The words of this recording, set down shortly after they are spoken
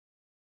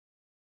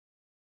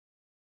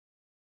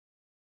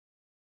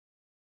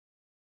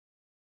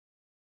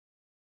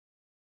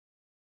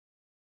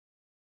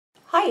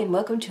Hi and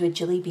welcome to a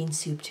Jillibean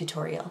Soup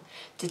tutorial.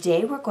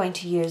 Today we're going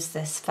to use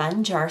this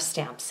fun jar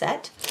stamp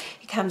set.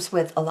 It comes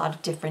with a lot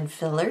of different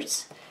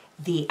fillers,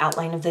 the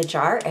outline of the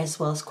jar,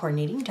 as well as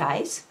coordinating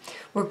dies.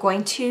 We're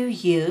going to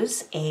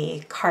use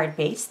a card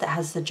base that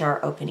has the jar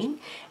opening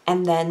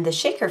and then the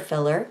shaker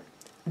filler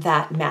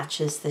that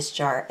matches this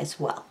jar as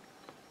well.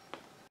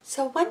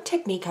 So one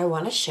technique I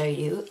want to show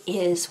you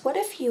is, what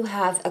if you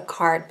have a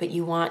card but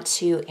you want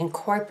to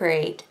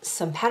incorporate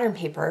some pattern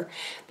paper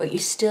but you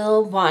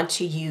still want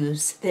to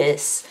use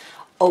this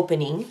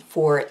opening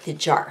for the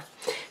jar.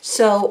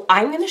 So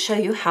I'm going to show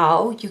you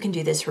how you can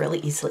do this really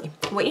easily.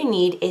 What you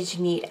need is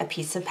a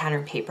piece of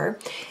pattern paper,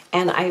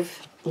 and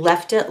I've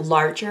left it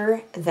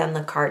larger than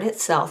the card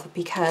itself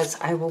because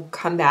I will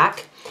come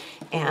back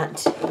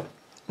and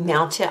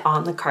mount it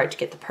on the card to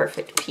get the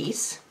perfect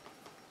piece.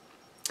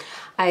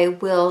 I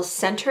will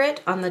center it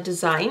on the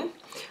design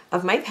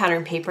of my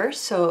pattern paper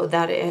so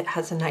that it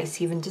has a nice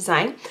even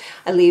design.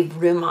 I leave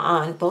room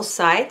on both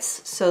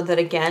sides so that,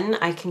 again,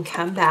 I can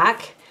come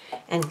back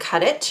and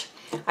cut it.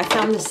 I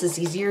found this is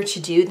easier to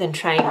do than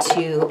trying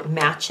to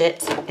match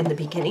it in the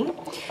beginning,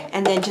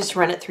 and then just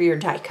run it through your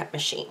die cut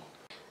machine.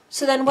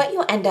 So then what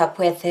you end up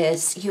with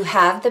is you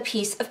have the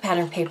piece of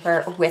pattern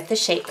paper with the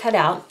shape cut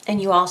out,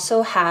 and you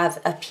also have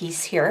a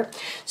piece here.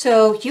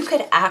 So you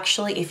could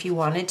actually, if you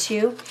wanted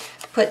to,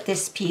 put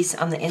this piece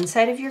on the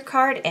inside of your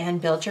card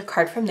and build your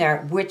card from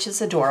there, which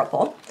is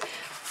adorable.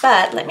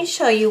 But let me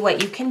show you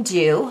what you can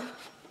do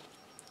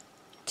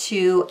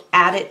to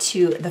add it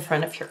to the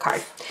front of your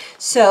card.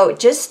 So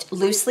just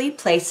loosely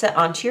place it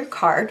onto your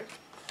card,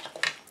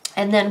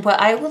 and then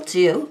what I will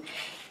do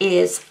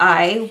is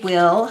I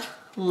will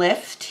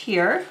lift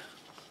here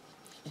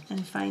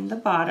and find the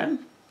bottom,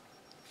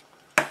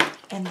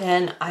 and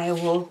then I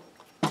will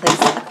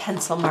place a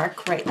pencil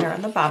mark right there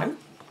on the bottom,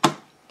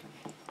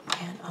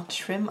 and I'll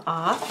trim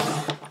off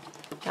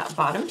that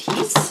bottom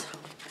piece,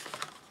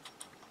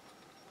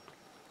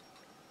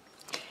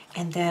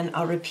 and then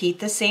I'll repeat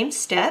the same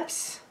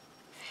steps.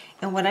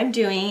 And what I'm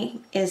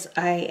doing is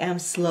I am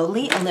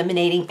slowly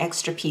eliminating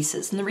extra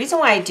pieces. And the reason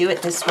why I do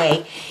it this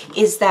way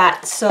is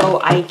that so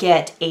I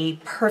get a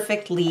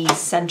perfectly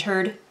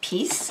centered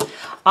piece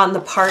on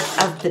the part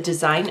of the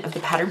design of the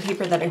pattern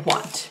paper that I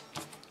want.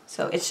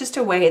 So it's just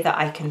a way that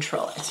I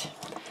control it.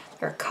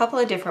 There are a couple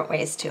of different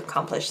ways to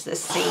accomplish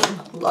this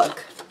same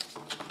look.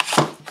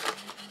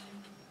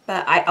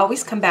 But I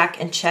always come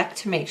back and check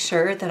to make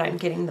sure that I'm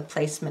getting the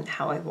placement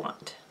how I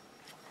want.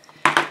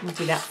 We'll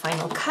do that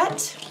final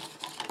cut.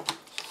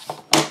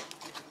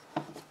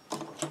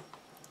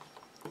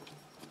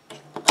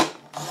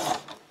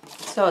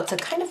 So it's a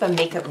kind of a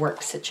make it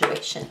work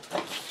situation.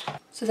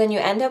 So then you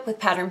end up with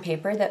pattern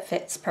paper that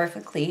fits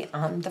perfectly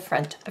on the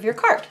front of your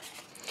card.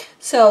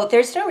 So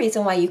there's no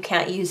reason why you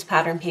can't use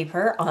pattern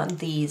paper on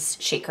these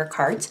shaker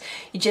cards.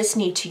 You just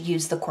need to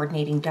use the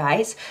coordinating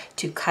dies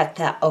to cut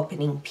that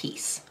opening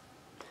piece.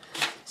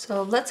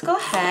 So let's go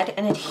ahead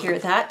and adhere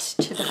that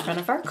to the front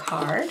of our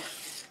card.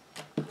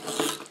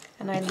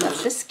 And I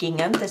love this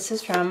gingham. This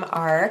is from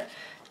our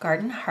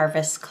Garden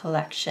Harvest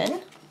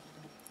collection.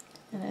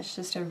 And it's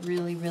just a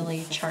really,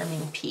 really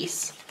charming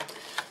piece.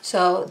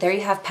 So there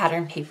you have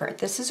pattern paper.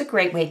 This is a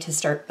great way to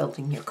start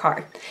building your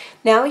card.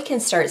 Now we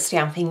can start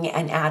stamping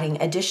and adding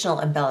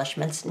additional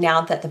embellishments now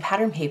that the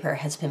pattern paper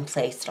has been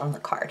placed on the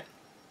card.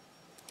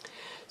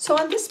 So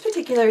on this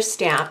particular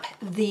stamp,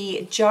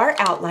 the jar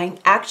outline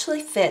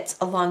actually fits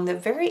along the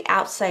very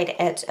outside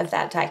edge of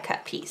that die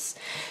cut piece.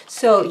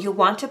 So you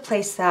want to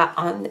place that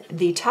on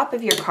the top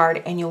of your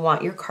card, and you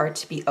want your card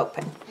to be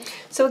open.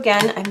 So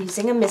again, I'm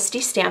using a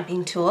Misty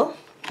stamping tool,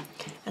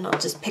 and I'll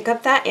just pick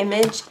up that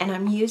image, and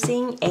I'm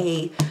using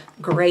a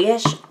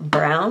grayish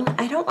brown.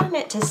 I don't want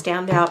it to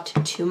stand out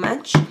too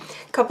much.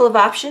 A couple of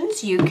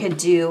options: you could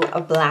do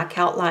a black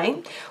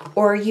outline,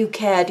 or you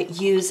could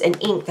use an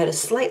ink that is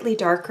slightly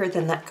darker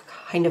than that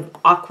kind of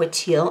aqua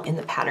teal in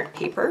the pattern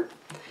paper.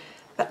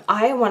 But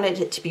I wanted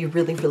it to be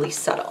really, really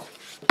subtle.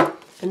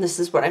 And this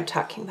is what I'm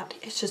talking about.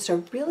 It's just a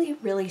really,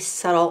 really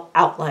subtle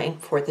outline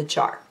for the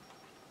jar.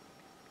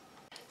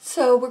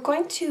 So we're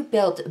going to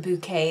build a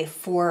bouquet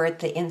for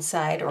the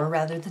inside, or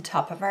rather the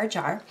top of our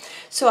jar.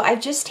 So I've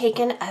just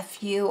taken a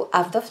few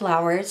of the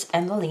flowers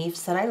and the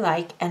leaves that I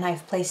like, and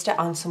I've placed it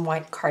on some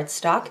white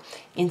cardstock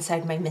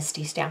inside my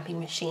Misty stamping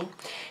machine.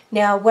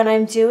 Now when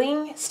I'm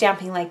doing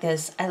stamping like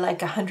this, I like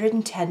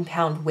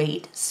 110-pound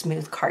weight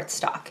smooth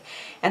cardstock.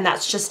 And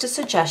that's just a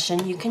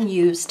suggestion. You can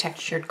use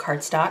textured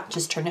cardstock,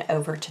 just turn it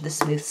over to the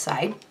smooth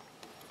side.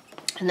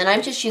 And then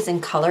I'm just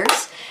using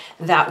colors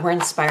that were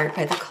inspired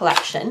by the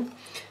collection.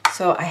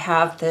 So I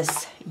have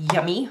this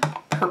yummy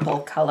purple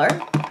color,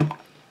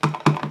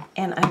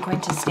 and I'm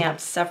going to stamp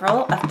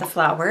several of the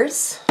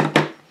flowers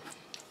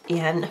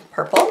in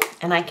purple,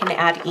 and I can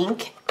add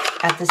ink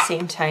at the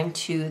same time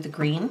to the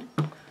green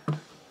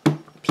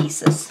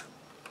pieces.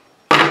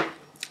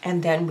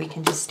 And then we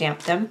can just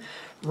stamp them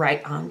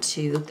right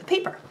onto the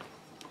paper.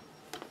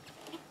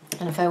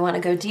 And if I want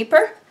to go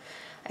deeper,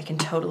 I can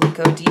totally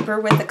go deeper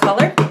with the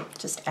color.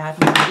 Just add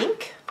more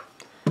ink.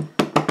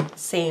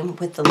 Same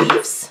with the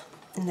leaves.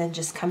 and then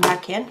just come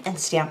back in and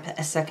stamp it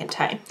a second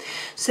time.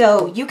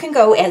 So you can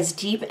go as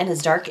deep and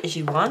as dark as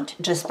you want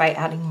just by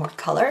adding more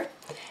color.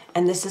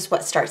 And this is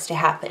what starts to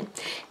happen.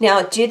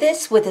 Now do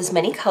this with as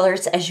many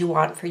colors as you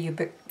want for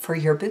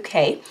your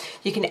bouquet.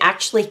 You can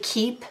actually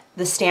keep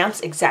the stamps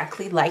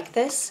exactly like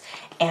this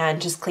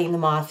and just clean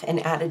them off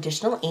and add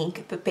additional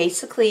ink, but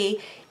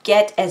basically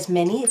get as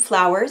many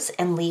flowers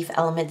and leaf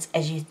elements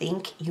as you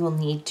think you will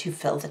need to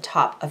fill the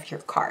top of your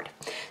card.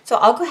 So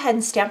I'll go ahead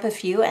and stamp a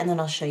few and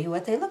then I'll show you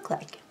what they look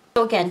like.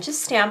 So again,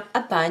 just stamp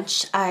a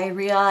bunch. I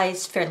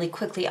realized fairly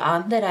quickly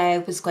on that I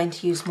was going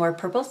to use more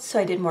purple, so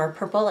I did more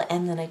purple,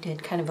 and then I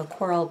did kind of a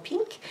coral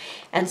pink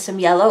and some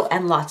yellow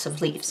and lots of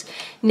leaves.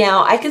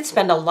 Now I could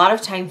spend a lot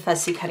of time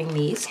fussy cutting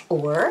these,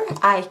 or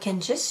I can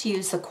just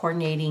use the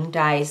coordinating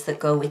dies that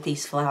go with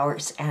these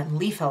flowers and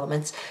leaf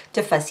elements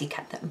to fussy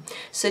cut them.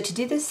 So to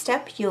do this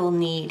step, you'll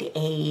need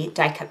a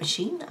die cut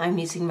machine. I'm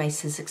using my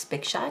Sizzix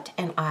Big Shot,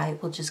 and I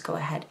will just go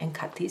ahead and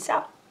cut these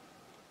out.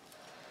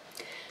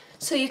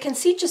 So you can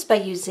see just by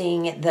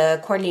using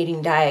the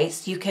coordinating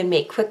dies, you can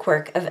make quick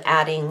work of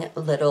adding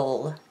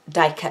little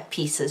die cut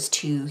pieces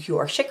to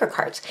your shaker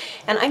cards.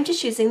 And I'm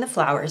just using the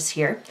flowers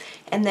here.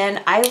 And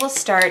then I will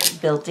start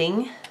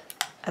building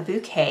a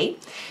bouquet.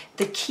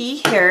 The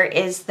key here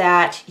is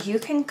that you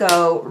can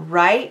go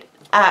right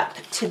up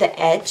to the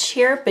edge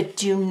here, but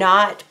do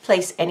not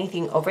place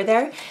anything over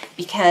there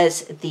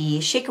because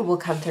the shaker will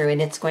come through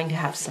and it's going to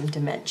have some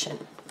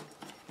dimension.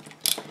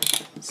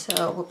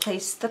 So we'll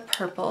place the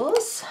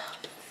purples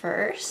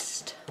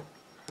first.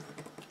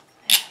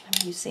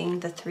 I'm using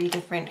the three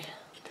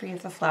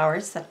of the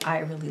flowers that I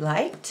really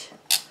liked.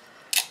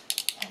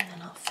 And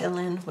then I'll fill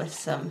in with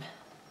some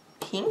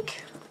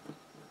pink.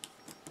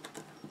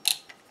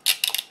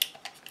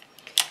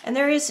 And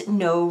there is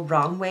no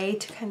wrong way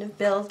to kind of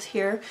build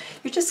here.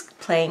 You're just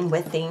playing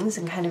with things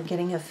and kind of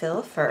getting a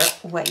feel for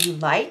what you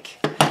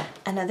like.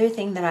 Another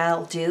thing that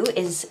I'll do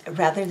is,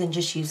 rather than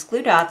just use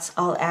glue dots,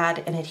 I'll add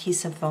an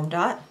adhesive foam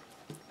dot.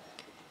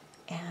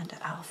 And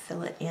I'll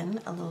fill it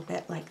in a little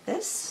bit like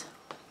this.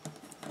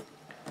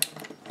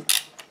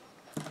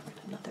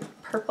 Another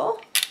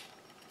purple.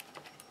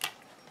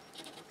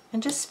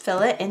 And just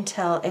fill it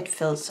until it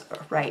feels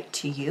right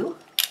to you.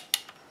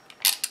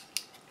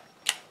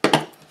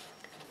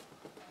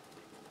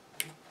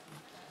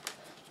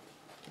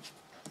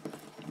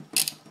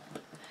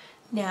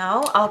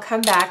 Now I'll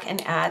come back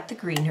and add the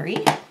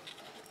greenery.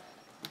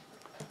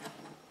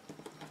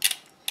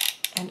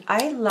 And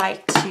I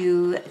like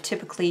to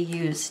typically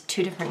use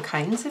two different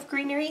kinds of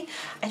greenery.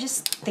 I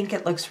just think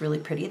it looks really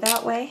pretty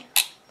that way.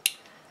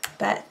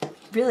 But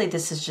really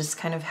this is just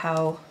kind of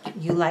how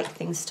you like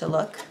things to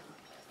look.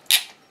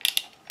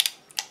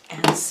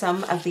 And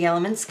some of the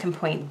elements can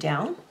point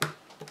down.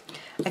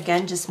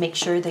 Again, just make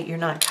sure that you're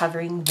not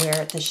covering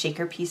where the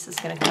shaker piece is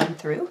going to come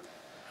through.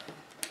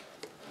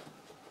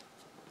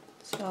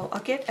 So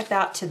I'll get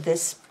about to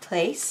this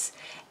place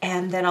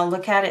and then I'll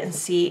look at it and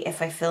see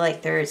if I feel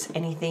like there's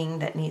anything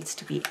that needs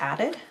to be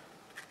added.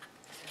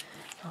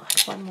 I'll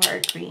add one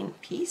more green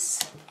piece.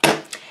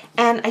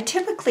 And I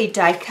typically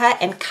die cut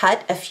and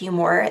cut a few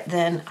more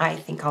than I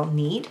think I'll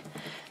need,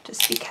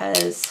 just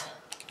because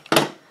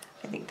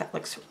I think that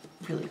looks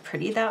really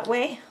pretty that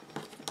way.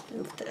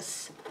 Move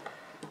this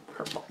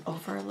purple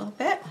over a little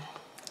bit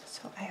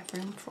so I have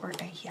room for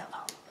a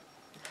yellow.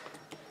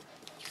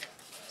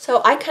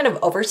 So I kind of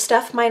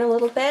overstuffed mine a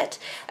little bit.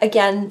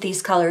 Again,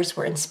 these colors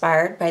were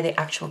inspired by the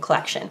actual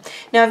collection.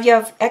 Now, if you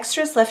have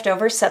extras left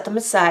over, set them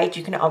aside.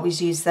 You can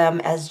always use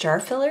them as jar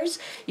fillers.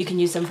 You can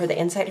use them for the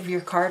inside of your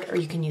card, or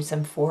you can use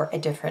them for a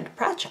different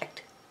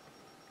project.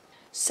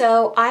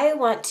 So I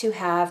want to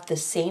have the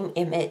same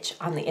image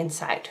on the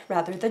inside,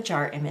 rather the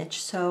jar image.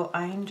 So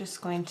I'm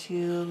just going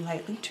to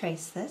lightly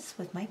trace this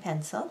with my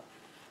pencil.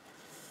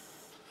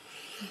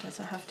 It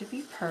doesn't have to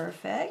be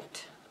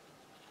perfect.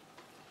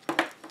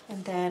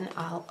 And then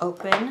I'll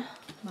open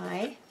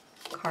my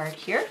card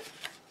here.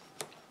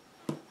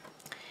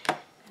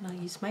 And I'll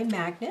use my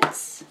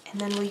magnets.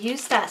 And then we'll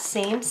use that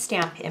same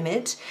stamp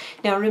image.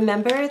 Now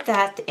remember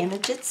that the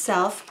image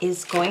itself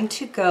is going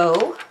to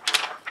go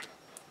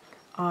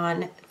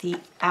on the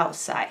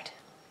outside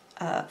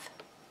of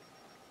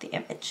the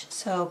image.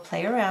 So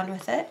play around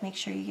with it. Make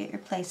sure you get your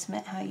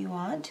placement how you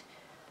want.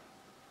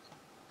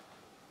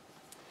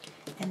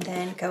 And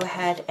then go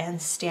ahead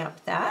and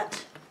stamp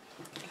that.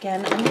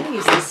 Again, I'm going to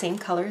use the same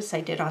colors I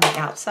did on the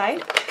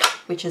outside,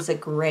 which is a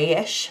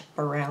grayish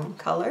brown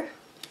color.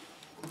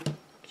 Make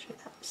sure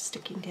that was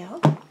sticking down.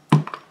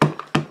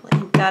 We'll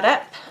ink that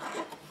up.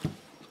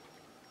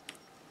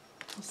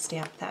 We'll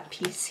stamp that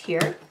piece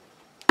here.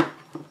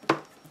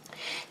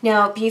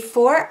 Now,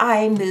 before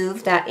I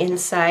move that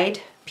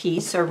inside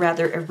piece, or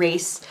rather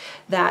erase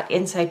that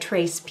inside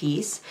trace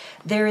piece,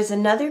 there is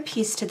another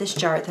piece to this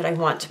jar that I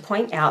want to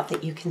point out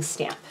that you can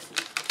stamp.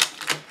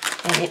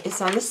 And it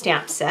is on the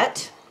stamp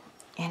set.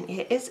 And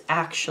it is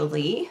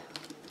actually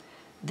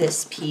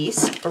this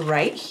piece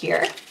right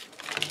here.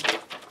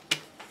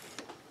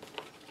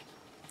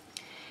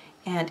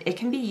 And it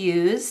can be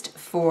used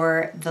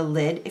for the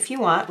lid if you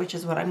want, which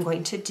is what I'm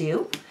going to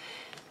do.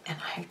 And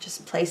I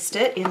just placed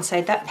it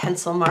inside that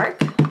pencil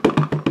mark. I'm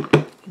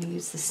going to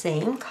use the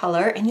same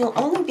color, and you'll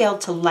only be able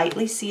to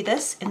lightly see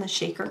this in the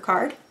shaker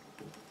card.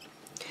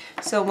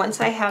 So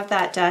once I have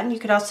that done, you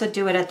could also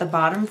do it at the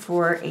bottom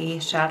for a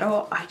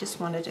shadow. I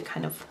just wanted to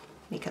kind of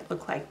make it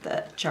look like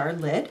the jar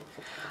lid.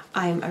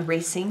 I'm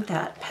erasing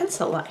that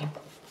pencil line.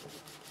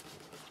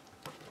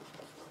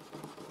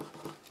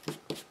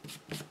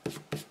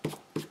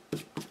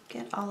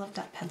 Get all of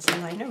that pencil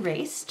line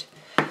erased.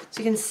 So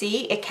you can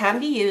see it can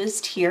be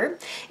used here.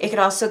 It could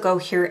also go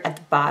here at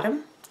the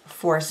bottom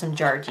for some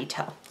jar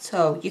detail.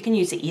 So you can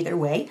use it either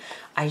way.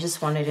 I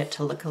just wanted it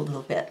to look a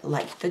little bit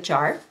like the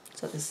jar.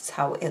 So this is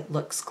how it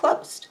looks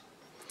closed.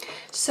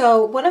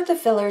 So one of the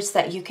fillers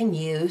that you can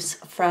use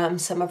from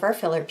some of our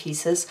filler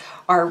pieces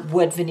are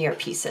wood veneer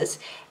pieces.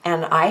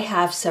 And I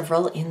have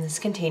several in this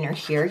container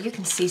here. You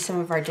can see some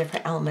of our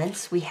different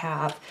elements. We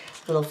have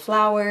little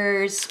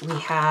flowers, we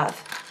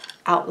have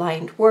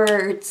outlined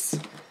words,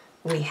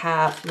 we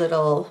have these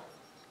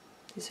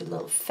are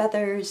little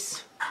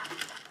feathers,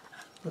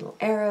 little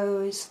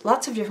arrows,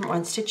 lots of different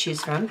ones to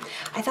choose from.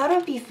 I thought it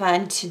would be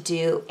fun to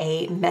do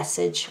a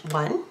message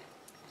one.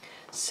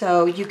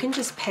 So you can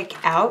just pick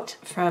out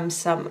from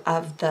some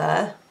of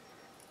the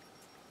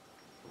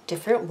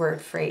different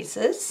word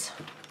phrases.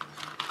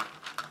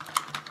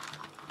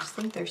 I just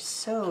think they're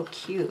so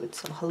cute.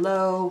 So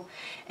hello,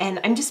 and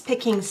I'm just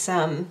picking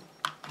some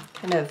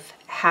kind of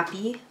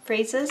happy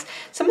phrases.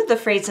 Some of the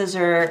phrases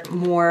are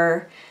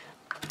more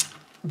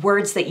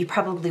words that you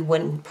probably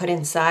wouldn't put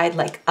inside,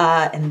 like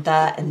and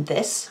the and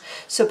this.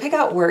 So pick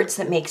out words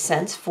that make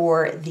sense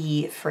for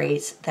the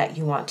phrase that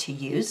you want to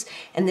use,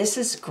 and this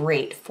is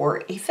great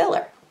for a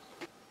filler.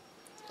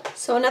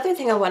 So another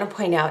thing I want to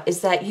point out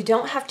is that you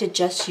don't have to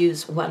just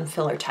use one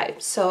filler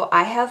type. So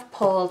I have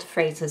pulled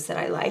phrases that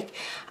I like.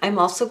 I'm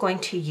also going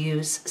to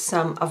use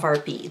some of our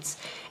beads,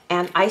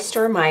 and I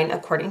store mine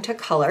according to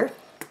color,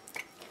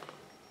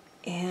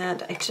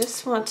 and I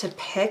just want to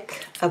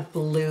pick a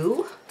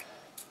blue.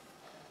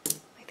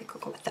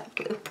 Go with that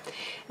blue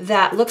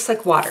that looks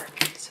like water.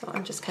 So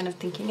I'm just kind of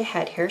thinking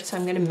ahead here, so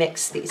I'm going to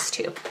mix these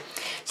two.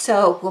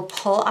 So we'll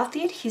pull off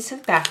the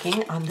adhesive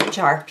backing on the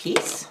jar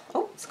piece.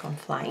 Oh, it's going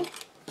flying.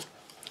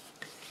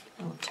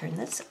 And we'll turn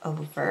this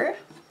over,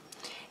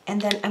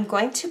 and then I'm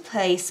going to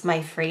place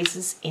my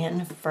phrases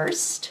in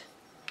first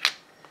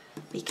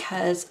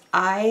because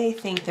I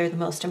think they're the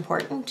most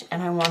important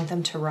and I want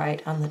them to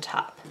ride on the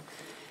top.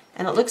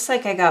 And it looks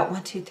like I got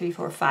 1, 2, 3,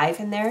 4, 5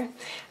 in there.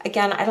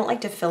 Again, I don't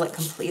like to fill it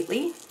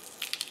completely.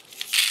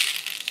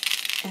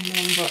 And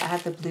then we'll add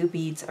the blue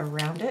beads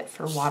around it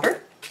for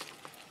water.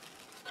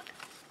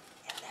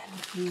 And then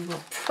we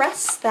will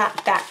press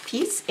that back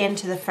piece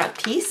into the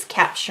front piece,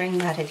 capturing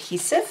that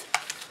adhesive.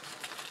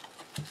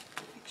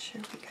 Make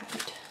sure we got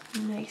it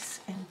nice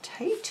and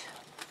tight.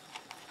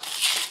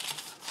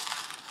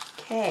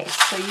 Okay,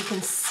 so you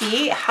can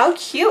see how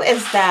cute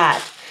is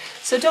that?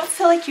 So don't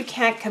feel like you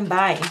can't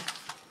combine.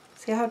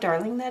 See how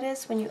darling that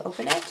is when you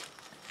open it?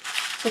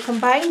 So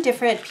combine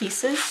different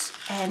pieces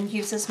and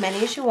use as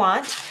many as you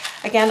want.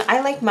 Again, I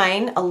like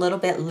mine a little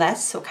bit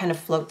less, so it kind of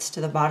floats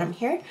to the bottom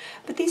here,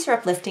 but these are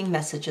uplifting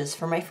messages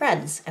for my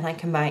friends, and I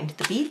combined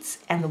the beads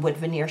and the wood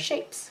veneer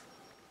shapes.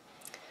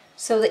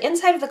 So the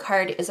inside of the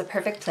card is a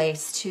perfect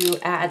place to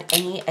add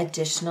any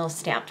additional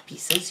stamped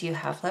pieces you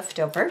have left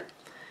over.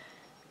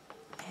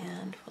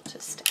 And we'll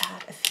just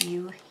add a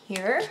few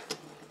here.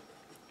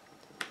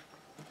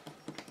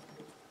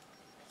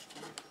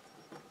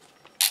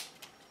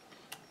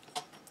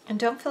 And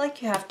don't feel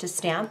like you have to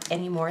stamp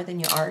any more than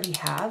you already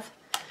have.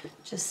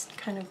 Just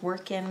kind of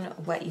work in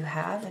what you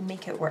have and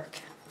make it work.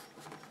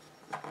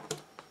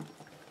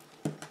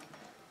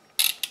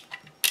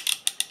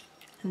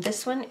 And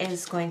this one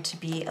is going to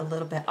be a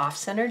little bit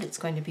off-centered. It's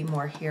going to be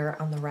more here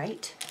on the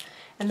right,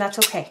 and that's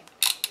okay.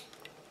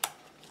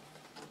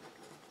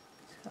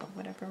 So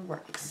whatever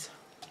works.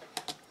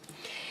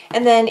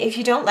 And then if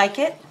you don't like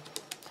it,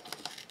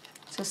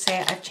 so say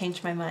I've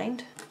changed my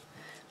mind,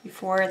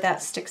 before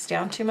that sticks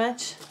down too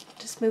much,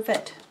 just move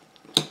it.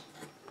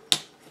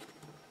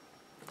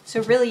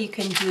 So really you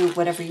can do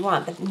whatever you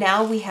want, but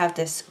now we have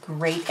this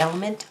great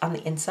element on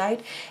the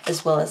inside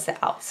as well as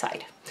the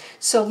outside.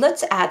 So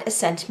let's add a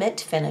sentiment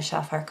to finish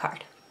off our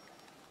card.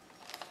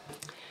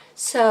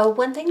 So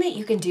one thing that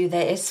you can do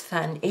that is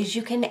fun is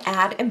you can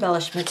add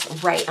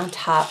embellishments right on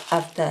top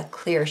of the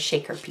clear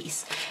shaker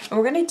piece. And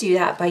we're going to do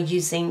that by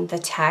using the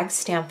tag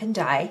stamp and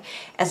die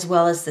as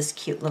well as this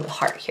cute little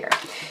heart here.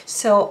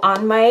 So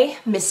on my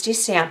Misty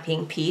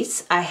stamping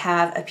piece, I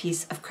have a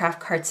piece of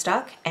craft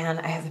cardstock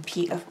and I have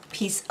a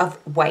piece of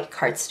white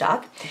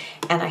cardstock,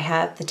 and I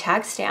have the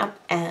tag stamp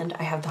and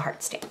I have the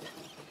heart stamp.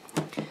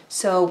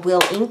 So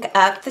we'll ink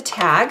up the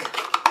tag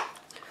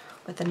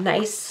with a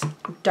nice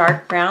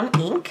dark brown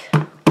ink.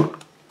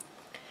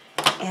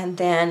 And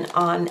then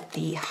on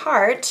the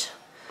heart,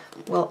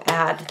 we'll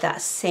add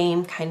that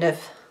same kind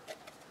of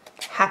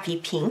happy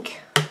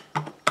pink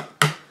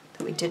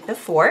that we did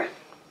before.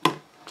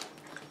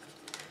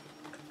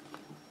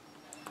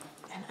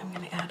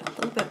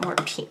 bit more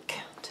pink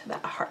to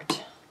that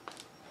heart.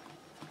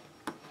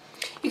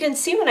 You can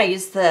see when I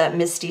use the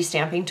Misty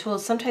stamping tool,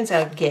 sometimes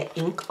I'll get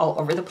ink all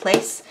over the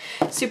place.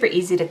 Super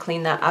easy to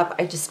clean that up.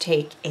 I just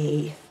take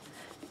a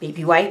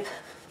baby wipe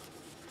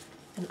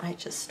and I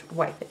just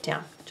wipe it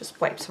down. It just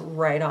wipes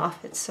right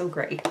off. It's so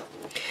great.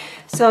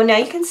 So now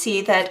you can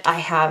see that I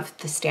have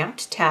the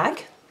stamped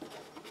tag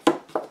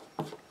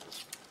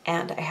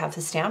and I have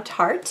the stamped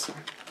heart.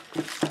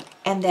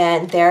 And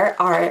then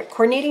there are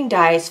coordinating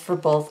dies for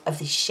both of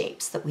these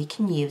shapes that we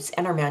can use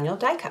in our manual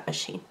die cut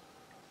machine.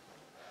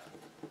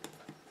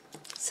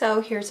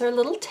 So here's our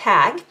little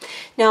tag.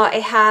 Now I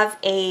have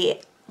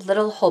a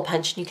little hole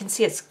punch and you can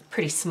see it's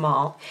pretty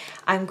small.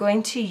 I'm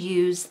going to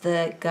use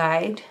the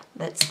guide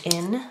that's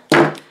in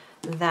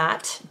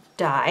that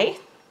die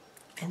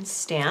and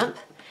stamp,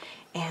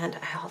 and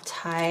I'll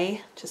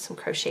tie just some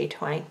crochet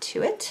twine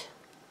to it.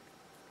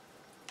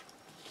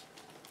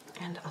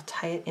 And I'll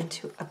tie it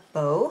into a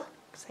bow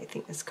because I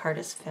think this card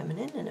is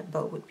feminine and a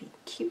bow would be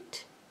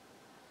cute.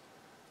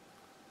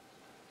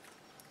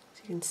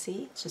 So you can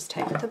see it's just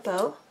tied with a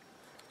bow.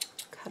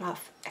 Cut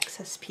off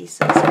excess pieces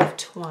of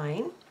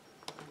twine.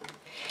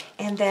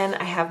 And then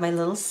I have my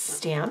little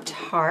stamped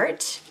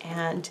heart,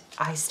 and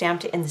I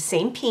stamped it in the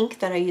same pink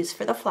that I used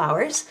for the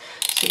flowers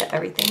so that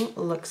everything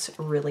looks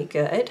really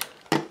good.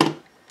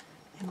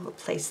 And we'll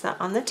place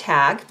that on the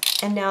tag.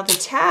 And now the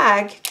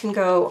tag can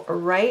go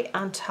right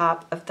on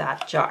top of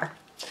that jar.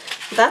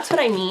 So that's what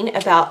I mean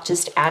about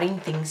just adding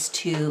things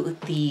to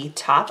the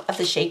top of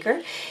the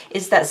shaker,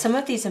 is that some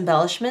of these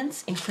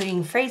embellishments,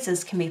 including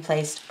phrases, can be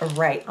placed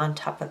right on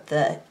top of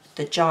the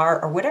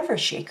jar or whatever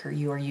shaker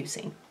you are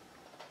using.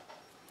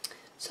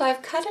 So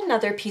I've cut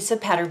another piece of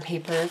pattern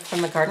paper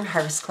from the Garden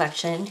Harvest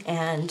collection,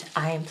 and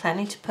I am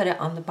planning to put it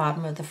on the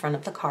bottom of the front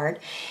of the card,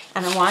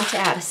 and I want to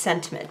add a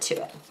sentiment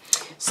to it.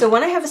 So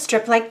when I have a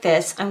strip like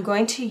this, I'm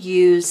going to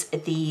use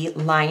the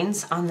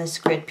lines on this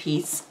grid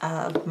piece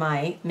of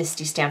my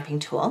Misty stamping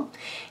tool,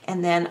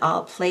 and then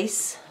I'll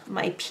place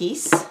my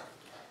piece,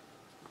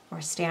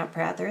 or stamp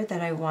rather,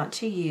 that I want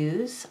to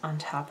use on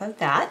top of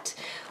that.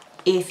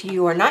 If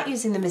you are not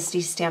using the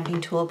Misty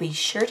stamping tool, be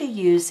sure to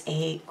use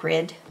a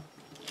grid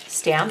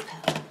stamp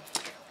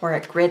or a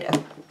grid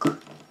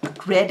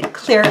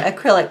clear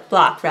acrylic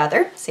block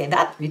rather. Say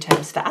that 3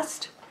 times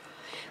fast,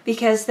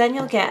 because then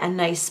you'll get a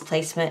nice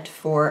placement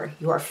for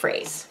your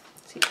phrase.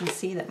 So you can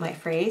see that my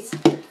phrase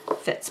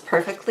fits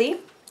perfectly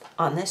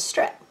on this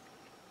strip.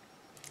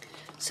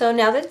 So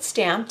now that it's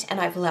stamped and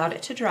I've allowed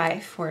it to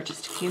dry for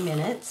just a few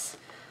minutes,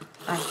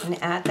 I can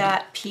add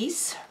that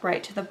piece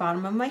right to the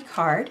bottom of my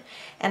card,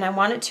 and I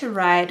want it to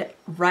ride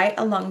right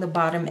along the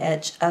bottom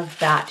edge of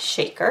that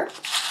shaker.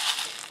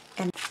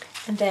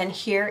 And then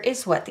here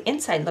is what the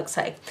inside looks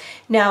like.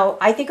 Now,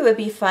 I think it would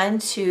be fun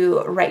to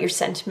write your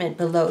sentiment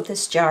below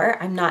this jar.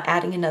 I'm not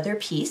adding another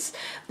piece,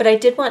 but I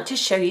did want to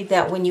show you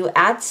that when you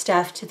add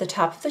stuff to the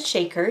top of the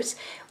shakers,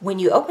 when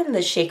you open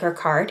the shaker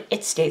card,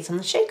 it stays on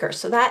the shaker.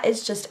 So that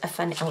is just a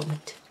fun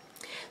element.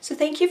 So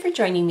thank you for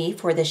joining me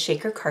for this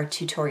shaker card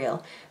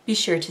tutorial. Be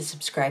sure to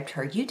subscribe to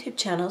our YouTube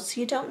channel so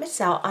you don't miss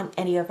out on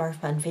any of our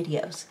fun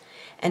videos.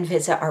 And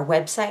visit our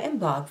website and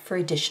blog for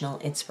additional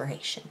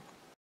inspiration.